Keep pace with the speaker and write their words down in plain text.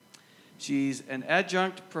She's an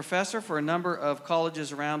adjunct professor for a number of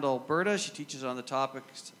colleges around Alberta. She teaches on the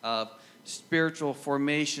topics of spiritual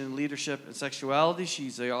formation, leadership, and sexuality.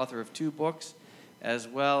 She's the author of 2 books, as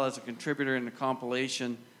well as a contributor in a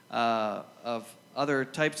compilation of other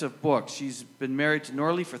types of books. She's been married to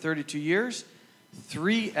Norley for 32 years,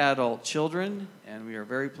 3 adult children, and we are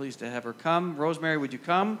very pleased to have her come. Rosemary, would you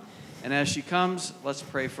come? And as she comes, let's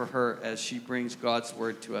pray for her as she brings God's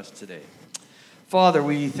word to us today. Father,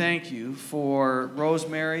 we thank you for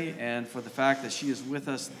Rosemary and for the fact that she is with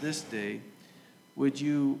us this day. Would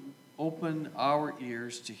you open our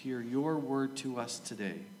ears to hear your word to us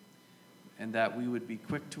today, and that we would be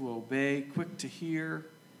quick to obey, quick to hear,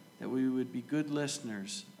 that we would be good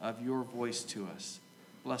listeners of your voice to us.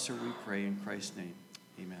 Bless her, we pray, in Christ's name.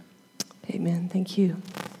 Amen. Amen. Thank you.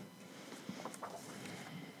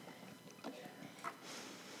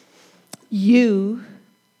 You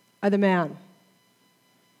are the man,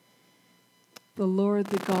 the Lord,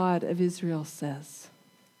 the God of Israel says.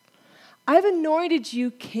 I've anointed you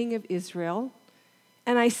king of Israel,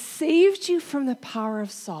 and I saved you from the power of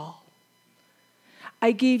Saul.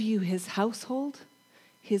 I gave you his household,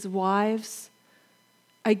 his wives.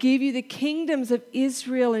 I gave you the kingdoms of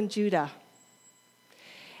Israel and Judah.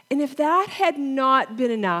 And if that had not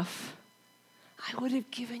been enough, I would have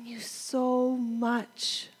given you so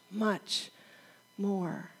much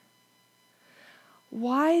more.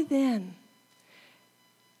 Why then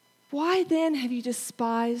have you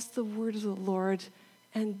despised the word of the Lord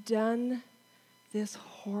and done this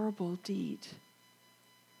horrible deed?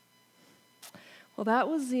 Well, that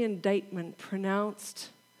was the indictment pronounced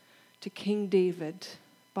to King David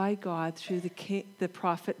by God through the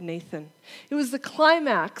prophet Nathan. It was the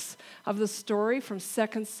climax of the story from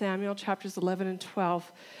 2 Samuel chapters 11 and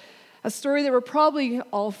 12, a story that we're probably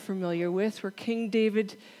all familiar with, where King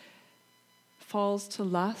David falls to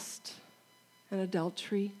lust and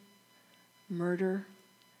adultery, murder,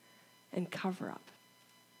 and cover-up.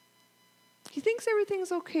 He thinks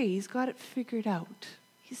everything's okay. He's got it figured out.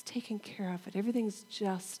 He's taken care of it. Everything's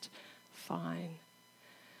just fine.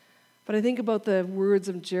 But I think about the words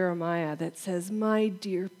of Jeremiah that says, my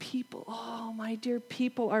dear people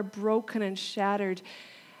are broken and shattered.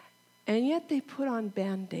 And yet they put on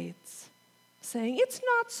Band-Aids, saying, it's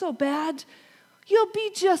not so bad. You'll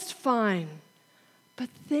be just fine. But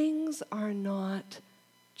things are not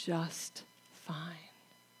just fine.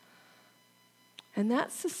 And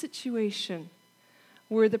that's the situation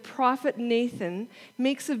where the prophet Nathan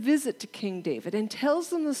makes a visit to King David and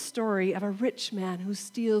tells him the story of a rich man who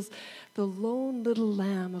steals the lone little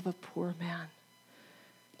lamb of a poor man.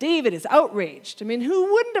 David is outraged. I mean,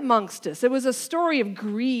 who wouldn't amongst us? It was a story of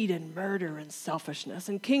greed and murder and selfishness.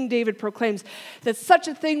 And King David proclaims that such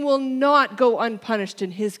a thing will not go unpunished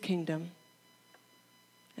in his kingdom.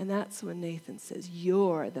 And that's when Nathan says,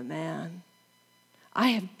 you're the man.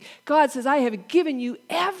 God says, I have given you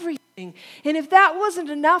everything. And if that wasn't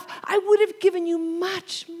enough, I would have given you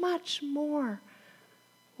much more.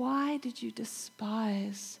 Why did you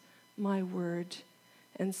despise my word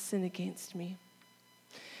and sin against me?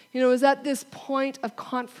 You know, it was at this point of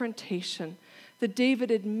confrontation that David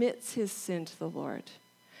admits his sin to the Lord.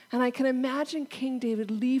 And I can imagine King David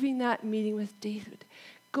leaving that meeting with David,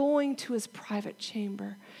 going to his private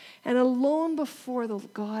chamber, and alone before the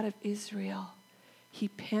God of Israel, he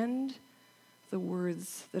penned the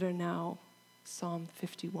words that are now Psalm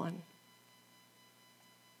 51.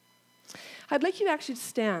 I'd like you to actually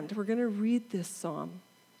stand. We're going to read this psalm.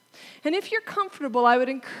 And if you're comfortable, I would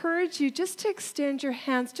encourage you just to extend your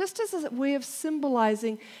hands, just as a way of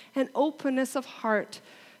symbolizing an openness of heart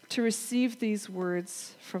to receive these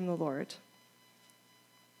words from the Lord.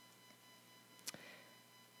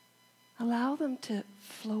 Allow them to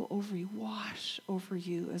flow over you, wash over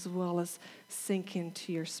you, as well as sink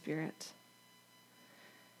into your spirit.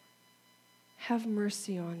 Have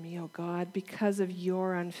mercy on me, O God, because of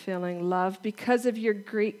your unfailing love, because of your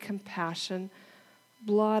great compassion.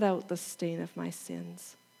 Blot out the stain of my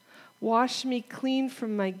sins. Wash me clean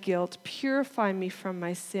from my guilt. Purify me from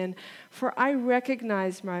my sin, for I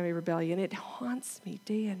recognize my rebellion. It haunts me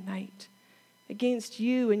day and night. Against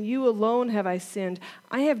you and you alone have I sinned.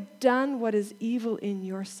 I have done what is evil in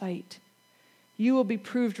your sight. You will be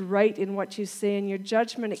proved right in what you say, and your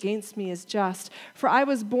judgment against me is just. For I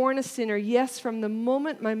was born a sinner, yes, from the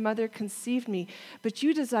moment my mother conceived me. But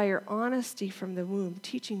you desire honesty from the womb,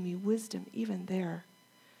 teaching me wisdom even there.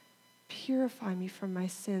 Purify me from my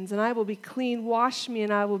sins, and I will be clean. Wash me,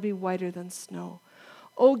 and I will be whiter than snow.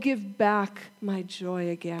 Oh, give back my joy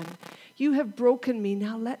again. You have broken me,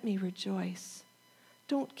 now let me rejoice.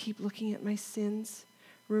 Don't keep looking at my sins.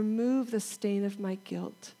 Remove the stain of my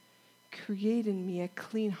guilt. Create in me a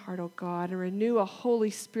clean heart, O God, and renew a Holy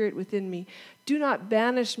Spirit within me. Do not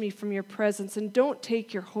banish me from your presence, and don't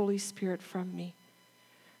take your Holy Spirit from me.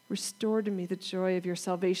 Restore to me the joy of your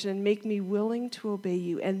salvation, and make me willing to obey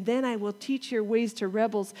you. And then I will teach your ways to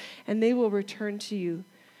rebels, and they will return to you.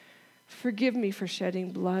 Forgive me for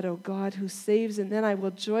shedding blood, O God, who saves, and then I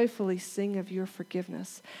will joyfully sing of your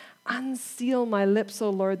forgiveness. Unseal my lips, O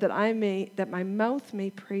Lord, that my mouth may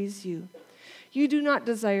praise you. You do not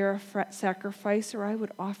desire a sacrifice, or I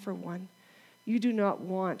would offer one. You do not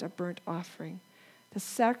want a burnt offering. The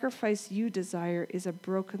sacrifice you desire is a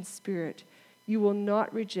broken spirit. You will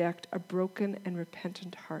not reject a broken and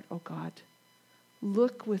repentant heart, O God.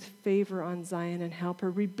 Look with favor on Zion and help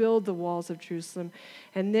her. Rebuild the walls of Jerusalem,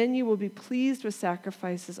 and then you will be pleased with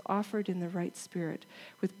sacrifices offered in the right spirit,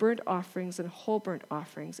 with burnt offerings and whole burnt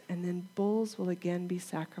offerings, and then bulls will again be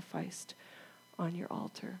sacrificed on your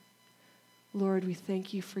altar. Lord, we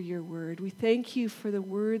thank you for your word. We thank you for the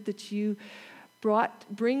word that you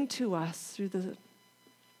bring to us through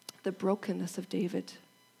the brokenness of David.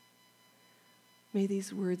 May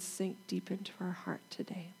these words sink deep into our heart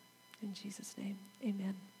today. In Jesus' name,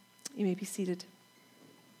 amen. You may be seated.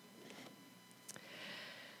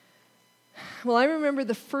 Well, I remember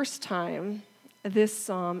the first time this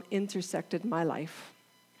psalm intersected my life.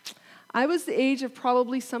 I was the age of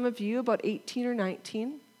probably some of you, about 18 or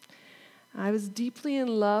 19. I was deeply in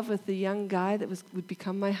love with the young guy that would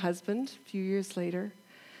become my husband a few years later.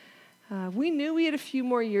 We knew we had a few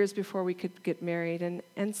more years before we could get married,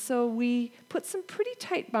 and so we put some pretty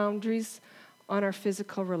tight boundaries on our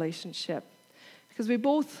physical relationship because we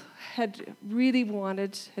both had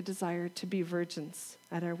desired to be virgins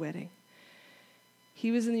at our wedding.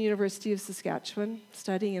 He was in the University of Saskatchewan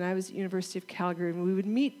studying, and I was at the University of Calgary, and we would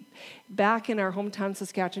meet back in our hometown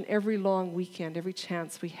Saskatchewan every long weekend, every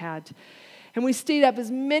chance we had. And we stayed up as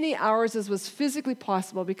many hours as was physically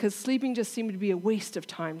possible because sleeping just seemed to be a waste of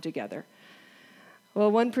time together.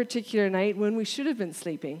 Well, one particular night when we should have been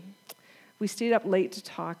sleeping, we stayed up late to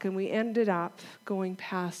talk, and we ended up going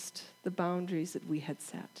past the boundaries that we had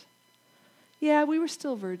set. Yeah, we were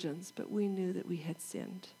still virgins, but we knew that we had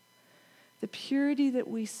sinned. The purity that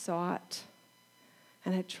we sought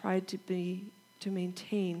and had tried to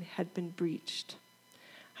maintain had been breached.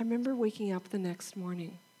 I remember waking up the next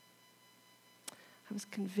morning. I was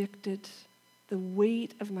convicted. The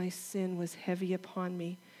weight of my sin was heavy upon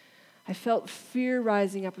me. I felt fear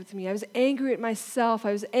rising up within me. I was angry at myself.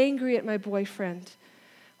 I was angry at my boyfriend.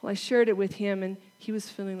 Well, I shared it with him, and he was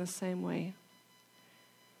feeling the same way.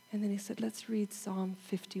 And then he said, let's read Psalm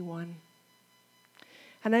 51.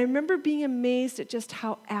 And I remember being amazed at just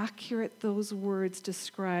how accurate those words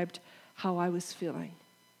described how I was feeling.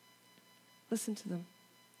 Listen to them.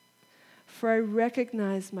 For I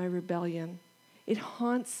recognize my rebellion. It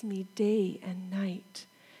haunts me day and night.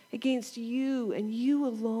 Against you and you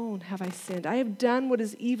alone have I sinned. I have done what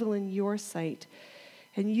is evil in your sight,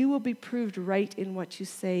 and you will be proved right in what you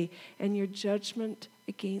say, and your judgment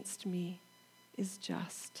against me is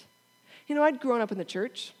just. You know, I'd grown up in the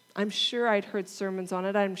church. I'm sure I'd heard sermons on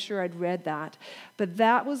it. I'm sure I'd read that. But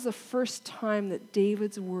that was the first time that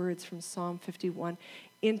David's words from Psalm 51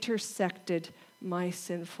 intersected my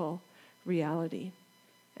sinful reality.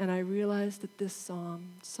 And I realized that this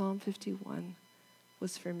psalm, Psalm 51,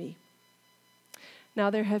 was for me. Now,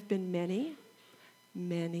 there have been many,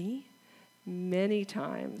 many, many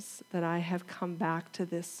times that I have come back to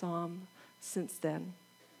this psalm since then.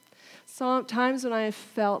 Times when I have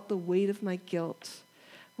felt the weight of my guilt,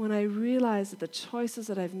 when I realize that the choices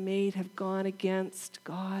that I've made have gone against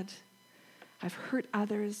God. I've hurt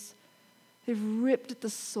others. They've ripped at the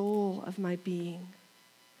soul of my being.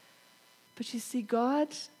 But you see, God,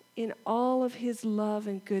 in all of his love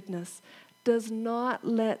and goodness, does not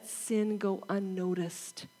let sin go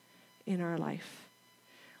unnoticed in our life.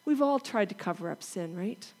 We've all tried to cover up sin,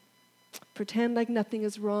 right? Pretend like nothing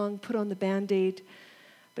is wrong, put on the Band-Aid.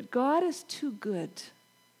 But God is too good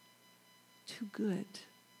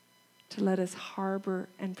to let us harbor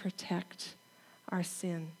and protect our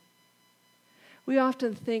sin. We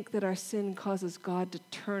often think that our sin causes God to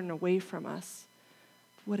turn away from us.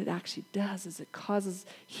 What it actually does is it causes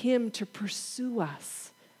him to pursue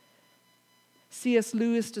us. C.S.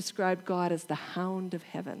 Lewis described God as the hound of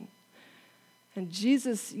heaven. And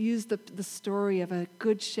Jesus used the story of a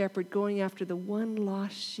good shepherd going after the one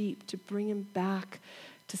lost sheep to bring him back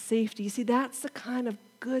to safety. You see, that's the kind of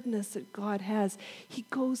goodness that God has. He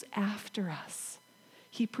goes after us.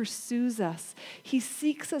 He pursues us. He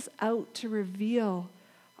seeks us out to reveal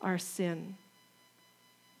our sin.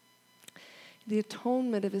 The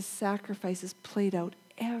atonement of his sacrifice is played out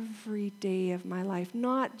every day of my life,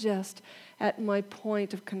 not just at my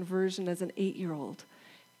point of conversion as an 8-year-old.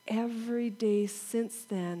 Every day since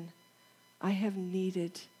then, I have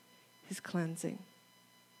needed his cleansing.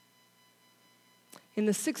 In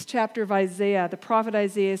the 6th chapter of Isaiah, the prophet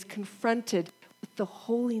Isaiah is confronted with the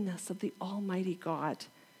holiness of the Almighty God.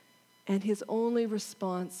 And his only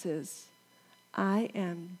response is, I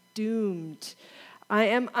am doomed. I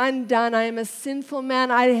am undone. I am a sinful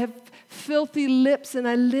man. I have filthy lips, and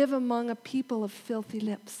I live among a people of filthy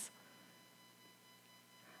lips.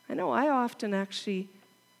 I know I often actually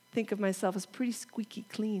think of myself as pretty squeaky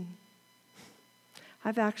clean.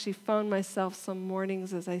 I've actually found myself some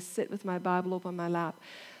mornings as I sit with my Bible open on my lap.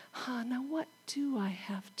 Now what do I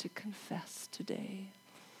have to confess today?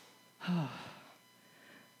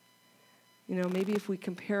 Maybe if we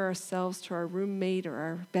compare ourselves to our roommate or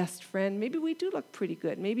our best friend, maybe we do look pretty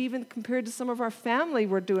good. Maybe even compared to some of our family,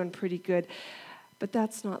 we're doing pretty good. But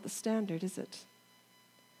that's not the standard, is it?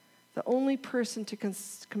 The only person to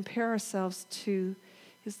compare ourselves to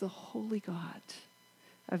is the holy God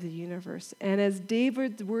of the universe. And as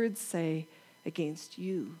David's words say, against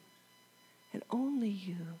you, and only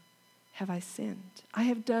you, have I sinned. I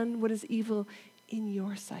have done what is evil in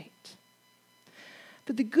your sight.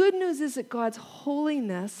 But the good news is that God's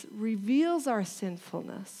holiness reveals our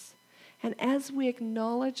sinfulness. And as we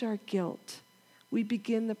acknowledge our guilt, we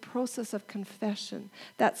begin the process of confession,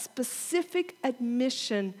 that specific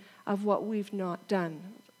admission of what we've not done,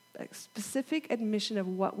 a specific admission of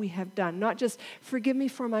what we have done. Not just forgive me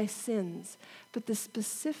for my sins, but the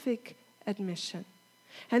specific admission.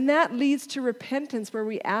 And that leads to repentance, where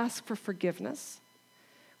we ask for forgiveness,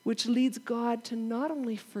 which leads God to not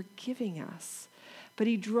only forgiving us, but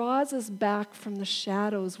he draws us back from the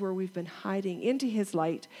shadows where we've been hiding into his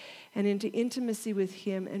light and into intimacy with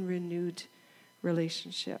him and renewed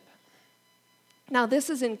relationship. Now, this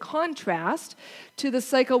is in contrast to the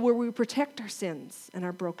cycle where we protect our sins and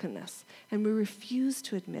our brokenness, and we refuse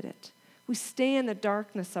to admit it. We stay in the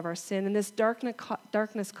darkness of our sin, and this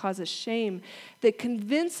darkness causes shame that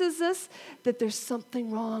convinces us that there's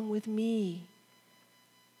something wrong with me.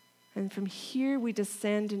 And from here, we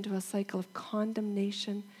descend into a cycle of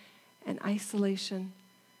condemnation and isolation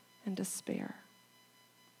and despair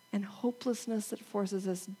and hopelessness that forces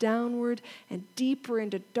us downward and deeper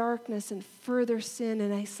into darkness and further sin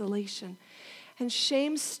and isolation. And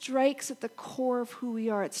shame strikes at the core of who we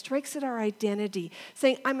are. It strikes at our identity,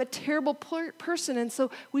 saying, I'm a terrible person. And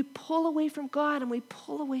so we pull away from God and we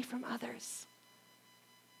pull away from others.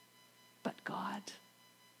 But God.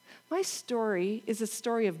 My story is a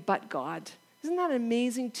story of but God. Isn't that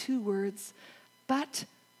amazing? 2 words. But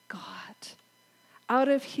God. Out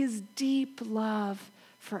of his deep love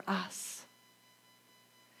for us.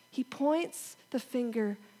 He points the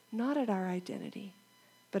finger not at our identity,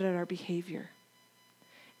 but at our behavior.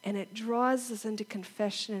 And it draws us into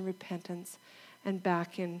confession and repentance and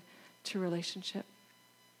back into relationship.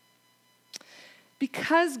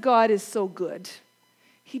 Because God is so good,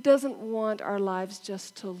 he doesn't want our lives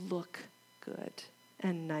just to look good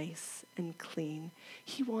and nice and clean.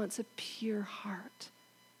 He wants a pure heart.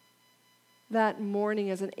 That morning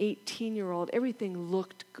as an 18-year-old, everything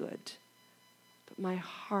looked good, but my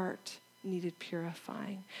heart needed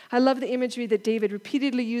purifying. I love the imagery that David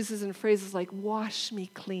repeatedly uses in phrases like, wash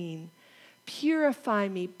me clean, purify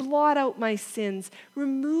me, blot out my sins,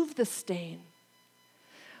 remove the stain.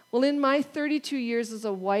 Well, in my 32 years as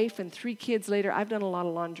a wife and 3 kids later, I've done a lot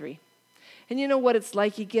of laundry. And you know what it's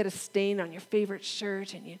like? You get a stain on your favorite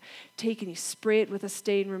shirt and you take and you spray it with a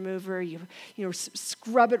stain remover. You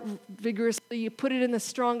scrub it vigorously. You put it in the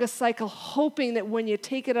strongest cycle, hoping that when you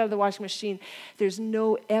take it out of the washing machine, there's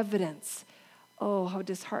no evidence. Oh, how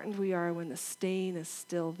disheartened we are when the stain is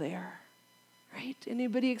still there. Right?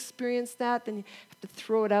 Anybody experience that? Then you have to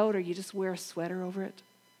throw it out or you just wear a sweater over it.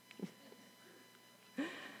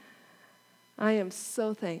 I am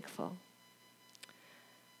so thankful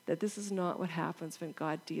that this is not what happens when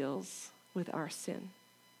God deals with our sin.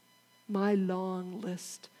 My long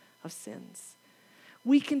list of sins.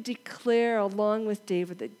 We can declare along with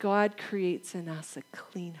David that God creates in us a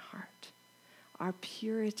clean heart. Our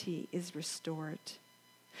purity is restored.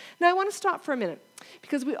 Now I want to stop for a minute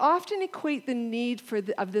because we often equate the need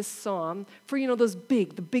of this psalm for,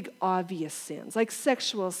 the big obvious sins like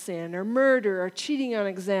sexual sin or murder or cheating on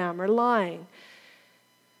exam or lying.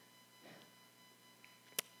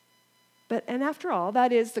 And after all,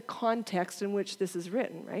 that is the context in which this is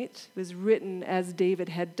written, right? It was written as David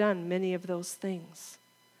had done many of those things.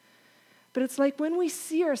 But it's like when we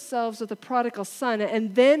see ourselves with the prodigal son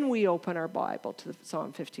and then we open our Bible to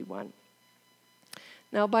Psalm 51.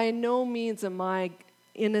 Now, by no means am I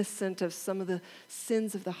innocent of some of the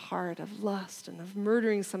sins of the heart, of lust and of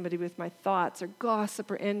murdering somebody with my thoughts, or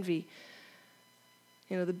gossip or envy.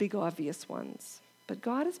 The big obvious ones. But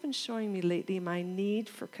God has been showing me lately my need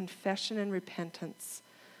for confession and repentance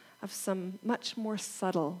of some much more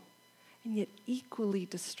subtle and yet equally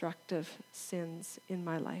destructive sins in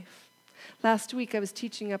my life. Last week I was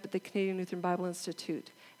teaching up at the Canadian Lutheran Bible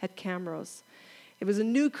Institute at Camrose. It was a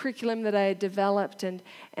new curriculum that I had developed, and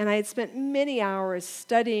I had spent many hours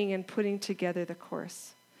studying and putting together the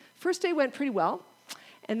course. First day went pretty well,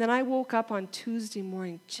 and then I woke up on Tuesday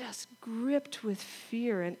morning just gripped with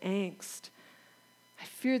fear and angst. I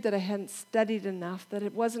feared that I hadn't studied enough, that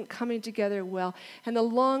it wasn't coming together well, and the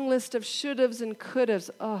long list of should-haves and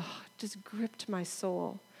could-haves, just gripped my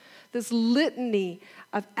soul. This litany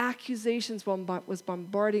of accusations was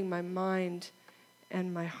bombarding my mind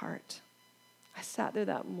and my heart. I sat there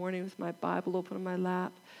that morning with my Bible open on my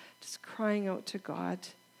lap, just crying out to God,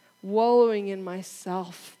 wallowing in my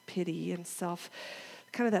self-pity and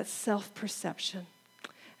that self-perception.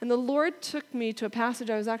 And the Lord took me to a passage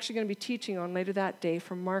I was actually going to be teaching on later that day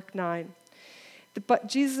from Mark 9. But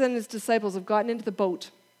Jesus and his disciples have gotten into the boat,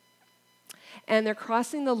 and they're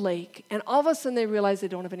crossing the lake, and all of a sudden they realize they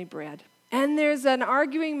don't have any bread. And there's an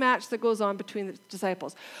arguing match that goes on between the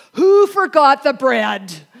disciples. Who forgot the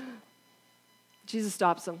bread? Jesus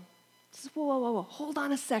stops them. He says, whoa, hold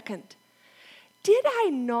on a second. Did I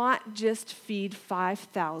not just feed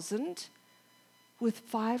 5,000 with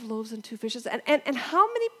 5 loaves and 2 fishes? And how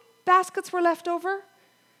many baskets were left over? You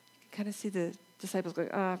can kind of see the disciples going,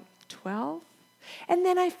 12? And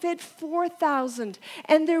then I fed 4,000,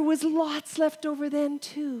 and there was lots left over then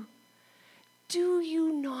too. Do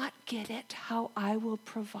you not get it how I will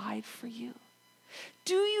provide for you?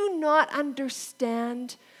 Do you not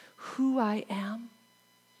understand who I am?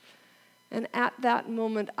 And at that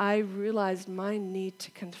moment, I realized my need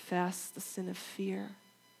to confess the sin of fear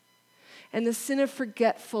and the sin of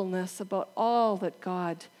forgetfulness about all that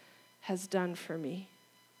God has done for me.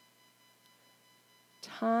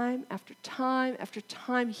 Time after time after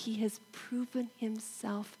time, he has proven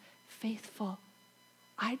himself faithful.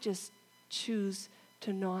 I just choose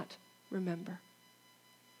to not remember.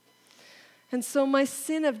 And so my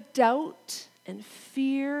sin of doubt and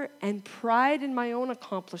fear and pride in my own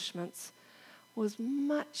accomplishments was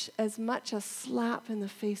as much a slap in the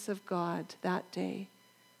face of God that day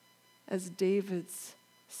as David's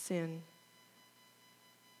sin.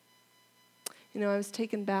 I was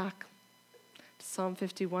taken back to Psalm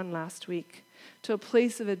 51 last week, to a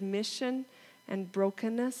place of admission and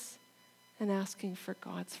brokenness and asking for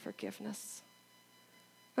God's forgiveness.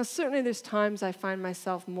 Now, certainly there's times I find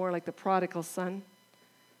myself more like the prodigal son,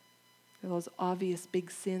 those obvious big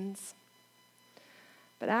sins.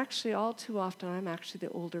 But actually, all too often, I'm actually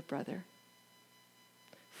the older brother,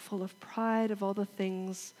 full of pride of all the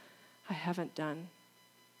things I haven't done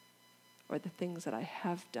or the things that I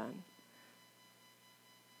have done.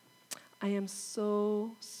 I am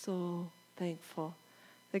so, so thankful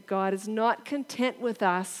that God is not content with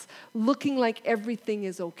us looking like everything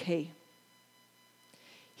is okay.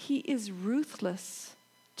 He is ruthless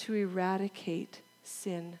to eradicate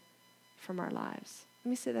sin from our lives. Let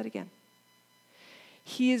me say that again.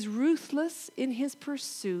 He is ruthless in his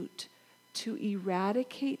pursuit to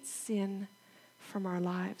eradicate sin from our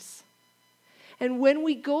lives. And when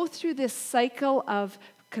we go through this cycle of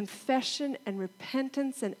confession and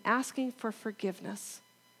repentance and asking for forgiveness,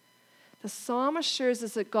 the psalm assures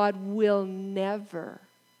us that God will never.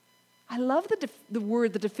 I love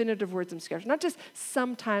the definitive words in Scripture, not just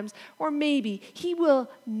sometimes or maybe. He will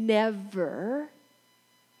never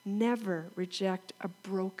reject a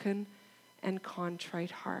broken and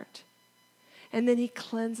contrite heart. And then he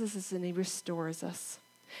cleanses us and he restores us.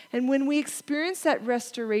 And when we experience that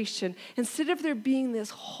restoration, instead of there being this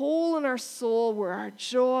hole in our soul where our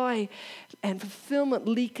joy and fulfillment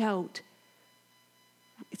leak out,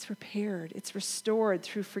 it's repaired, it's restored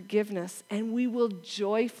through forgiveness, and we will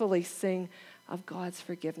joyfully sing of God's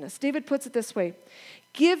forgiveness. David puts it this way: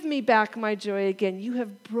 "Give me back my joy again. You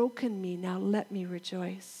have broken me, now let me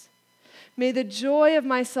rejoice. May the joy of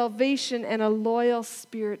my salvation and a loyal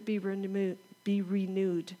spirit be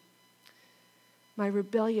renewed. My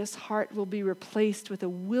rebellious heart will be replaced with a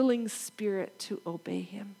willing spirit to obey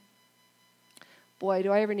him." Boy,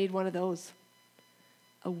 do I ever need one of those.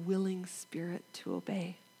 A willing spirit to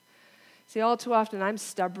obey. See, all too often I'm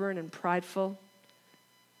stubborn and prideful,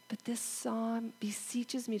 but this psalm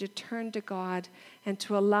beseeches me to turn to God and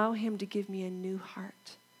to allow him to give me a new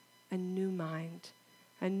heart, a new mind,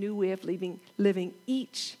 a new way of living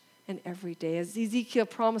each and every day. As Ezekiel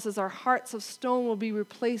promises, our hearts of stone will be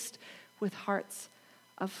replaced with hearts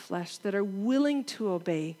of flesh that are willing to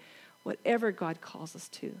obey whatever God calls us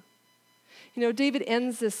to. You know, David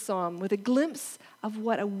ends this psalm with a glimpse of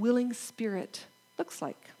what a willing spirit looks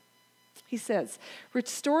like. He says,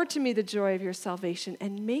 "Restore to me the joy of your salvation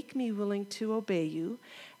and make me willing to obey you,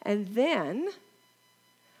 and then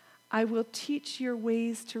I will teach your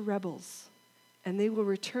ways to rebels, and they will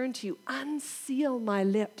return to you. Unseal my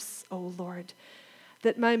lips, O Lord,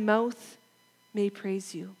 that my mouth may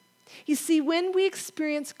praise you." You see, when we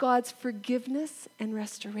experience God's forgiveness and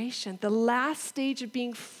restoration, the last stage of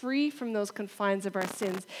being free from those confines of our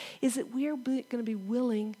sins is that we are going to be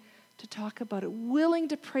willing to talk about it, willing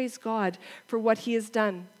to praise God for what he has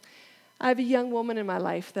done. I have a young woman in my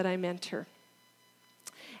life that I mentor.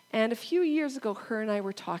 And a few years ago, her and I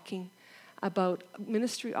were talking about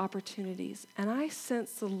ministry opportunities. And I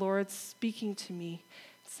sensed the Lord speaking to me,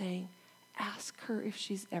 saying, "Ask her if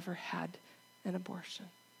she's ever had an abortion."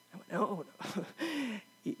 I went, "No.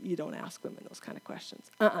 You don't ask women those kind of questions."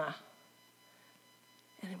 And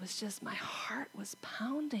it was just, my heart was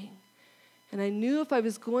pounding. And I knew if I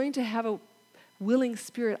was going to have a willing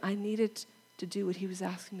spirit, I needed to do what he was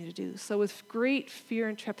asking me to do. So with great fear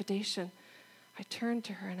and trepidation, I turned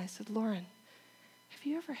to her and I said, "Lauren, have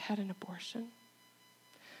you ever had an abortion?"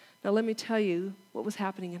 Now let me tell you what was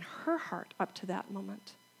happening in her heart up to that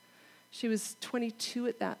moment. She was 22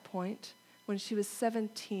 at that point. When she was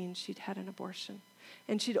 17, she'd had an abortion.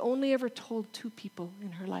 And she'd only ever told 2 people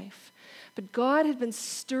in her life. But God had been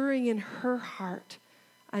stirring in her heart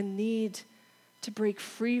a need to break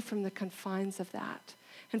free from the confines of that.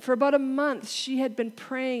 And for about a month, she had been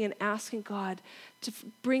praying and asking God to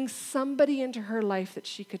bring somebody into her life that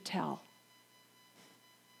she could tell.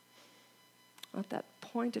 At that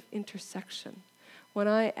point of intersection, when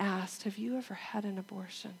I asked, "Have you ever had an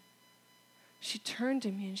abortion?" she turned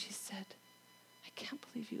to me and she said, "I can't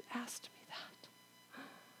believe you asked me that."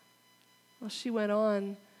 Well, she went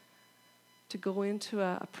on to go into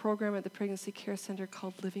a program at the Pregnancy Care Center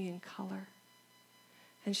called Living in Color.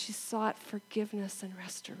 And she sought forgiveness and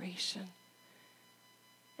restoration.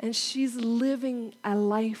 And she's living a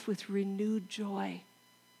life with renewed joy.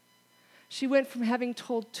 She went from having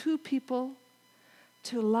told 2 people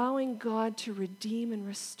to allowing God to redeem and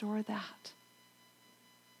restore that.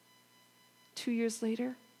 2 years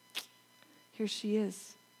later, here she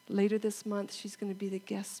is. Later this month, she's going to be the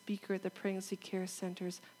guest speaker at the Pregnancy Care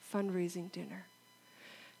Center's fundraising dinner.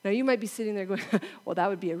 Now, you might be sitting there going, "Well, that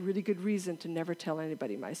would be a really good reason to never tell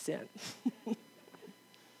anybody my sin."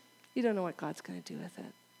 You don't know what God's going to do with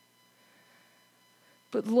it.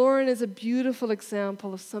 But Lauren is a beautiful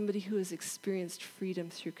example of somebody who has experienced freedom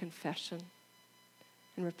through confession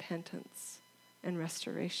and repentance and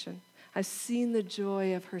restoration. I've seen the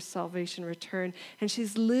joy of her salvation return, and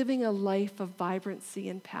she's living a life of vibrancy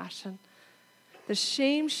and passion. The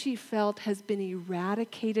shame she felt has been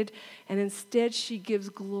eradicated, and instead she gives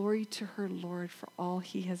glory to her Lord for all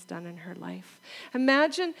he has done in her life.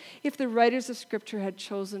 Imagine if the writers of Scripture had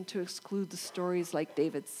chosen to exclude the stories like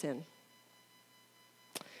David's sin.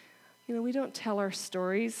 You know, we don't tell our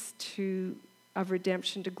stories of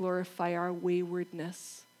redemption to glorify our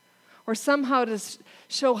waywardness, or somehow to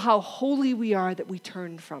show how holy we are that we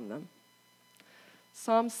turned from them.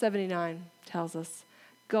 Psalm 79 tells us,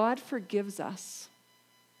 God forgives us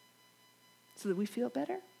so that we feel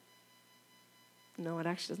better. No, it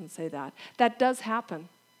actually doesn't say that. That does happen.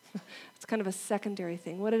 It's kind of a secondary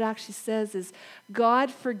thing. What it actually says is God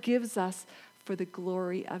forgives us for the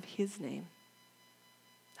glory of his name.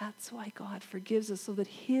 That's why God forgives us, so that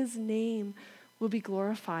his name will be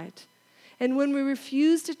glorified. And when we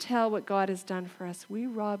refuse to tell what God has done for us, we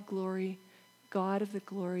rob God of the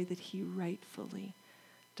glory that he rightfully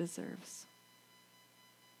deserves.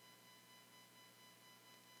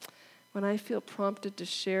 When I feel prompted to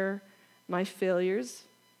share my failures,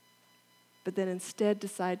 but then instead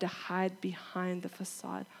decide to hide behind the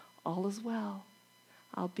facade, all is well,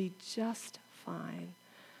 I'll be just fine,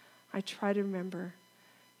 I try to remember,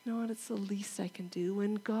 you know what, it's the least I can do.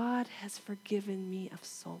 When God has forgiven me of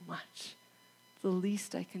so much, the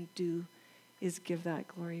least I can do is give that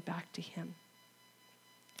glory back to him.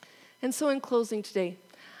 And so in closing today,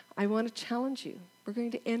 I want to challenge you. We're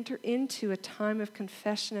going to enter into a time of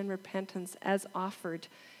confession and repentance as offered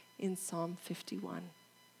in Psalm 51.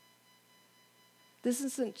 This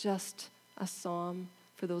isn't just a psalm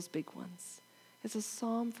for those big ones. It's a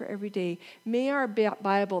psalm for every day. May our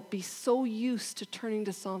Bible be so used to turning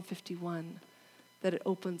to Psalm 51 that it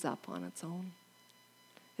opens up on its own.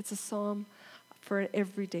 It's a psalm for an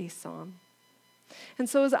everyday psalm. And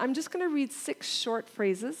so I'm just going to read 6 short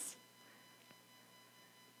phrases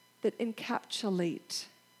that encapsulate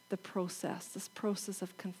this process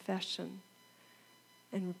of confession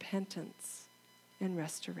and repentance and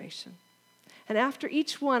restoration. And after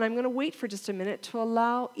each one, I'm going to wait for just a minute to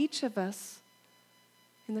allow each of us,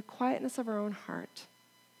 in the quietness of our own heart,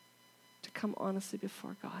 to come honestly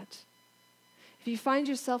before God. If you find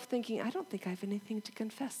yourself thinking, I don't think I have anything to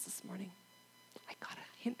confess this morning, I got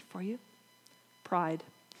a hint for you. Pride.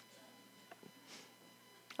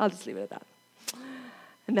 I'll just leave it at that.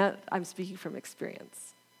 And that I'm speaking from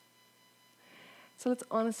experience. So let's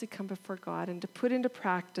honestly come before God and to put into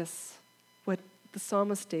practice what the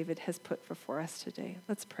psalmist David has put before us today.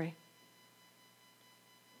 Let's pray.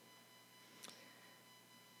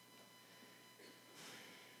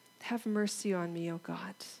 Have mercy on me, O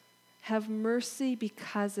God. Have mercy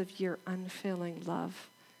because of your unfailing love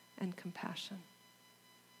and compassion.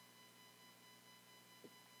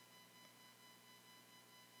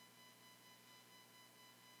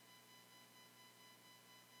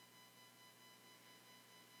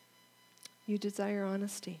 You desire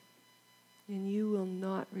honesty, and you will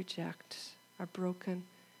not reject a broken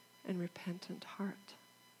and repentant heart.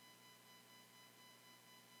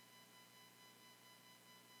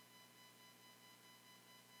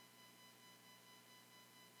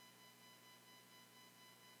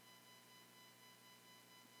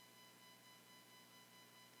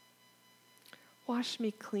 Wash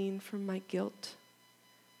me clean from my guilt.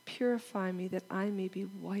 Purify me that I may be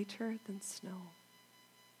whiter than snow.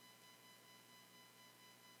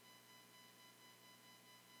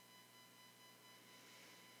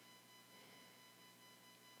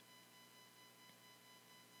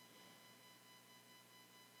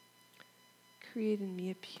 Create in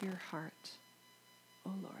me a pure heart,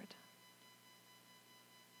 O Lord.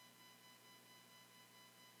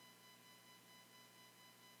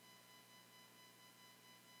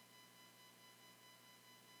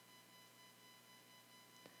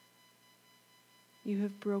 You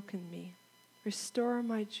have broken me. Restore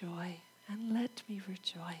my joy and let me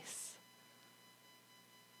rejoice.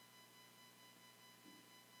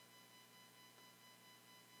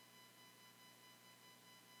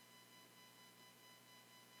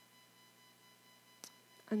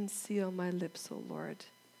 Unseal my lips, O Lord,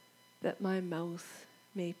 that my mouth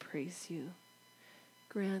may praise you.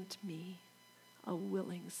 Grant me a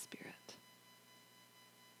willing spirit.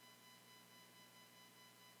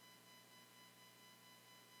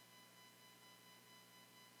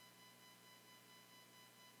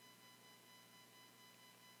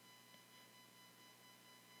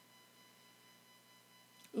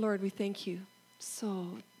 Lord, we thank you so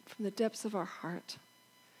from the depths of our heart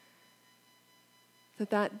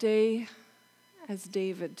that day as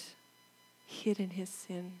David hid in his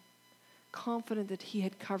sin, confident that he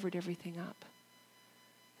had covered everything up,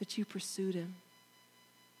 that you pursued him.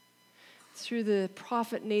 Through the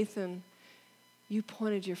prophet Nathan, you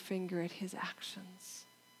pointed your finger at his actions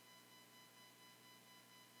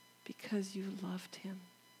because you loved him.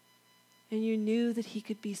 And you knew that he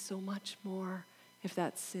could be so much more if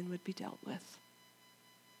that sin would be dealt with.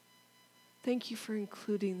 Thank you for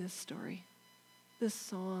including this story, this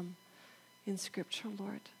psalm in Scripture,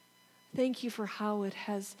 Lord. Thank you for how it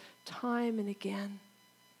has time and again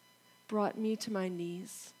brought me to my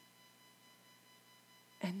knees.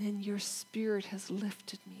 And then your Spirit has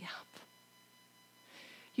lifted me up.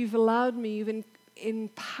 You've allowed me, you've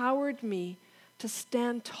empowered me to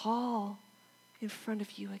stand tall in front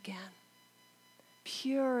of you again,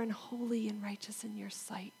 pure and holy and righteous in your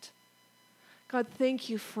sight. God, thank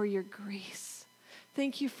you for your grace.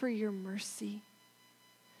 Thank you for your mercy.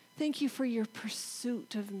 Thank you for your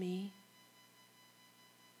pursuit of me.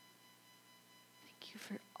 Thank you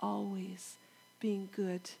for always being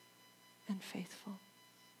good and faithful.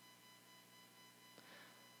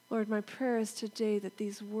 Lord, my prayer is today that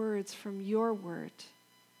these words from your word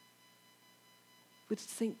would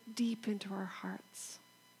sink deep into our hearts.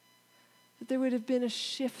 That there would have been a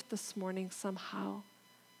shift this morning somehow,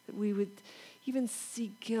 that we would even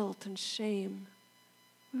see guilt and shame.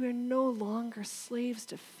 We are no longer slaves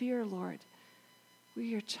to fear, Lord. We're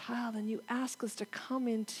your child, and you ask us to come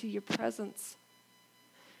into your presence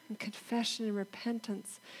in confession and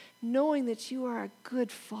repentance, knowing that you are a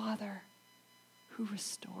good Father who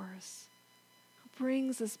restores, who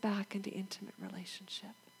brings us back into intimate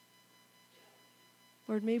relationship.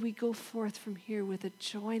 Lord, may we go forth from here with a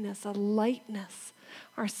joyness, a lightness.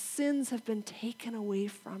 Our sins have been taken away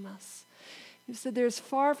from us. You said they're as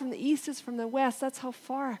far from the east as from the west. That's how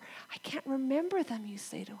far. I can't remember them, you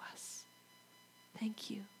say to us. Thank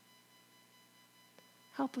you.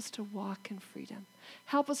 Help us to walk in freedom.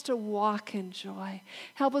 Help us to walk in joy.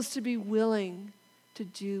 Help us to be willing to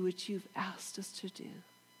do what you've asked us to do.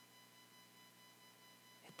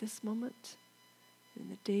 this moment, in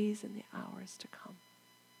the days and the hours to come.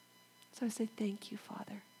 So I say thank you,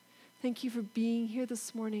 Father. Thank you for being here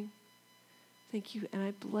this morning. Thank you, and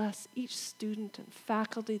I bless each student and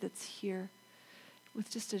faculty that's here with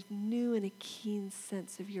just a new and a keen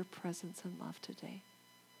sense of your presence and love today.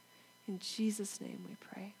 In Jesus' name we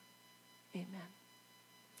pray. Amen.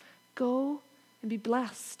 Go and be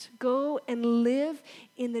blessed. Go and live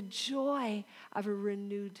in the joy of a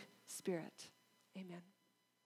renewed spirit. Amen.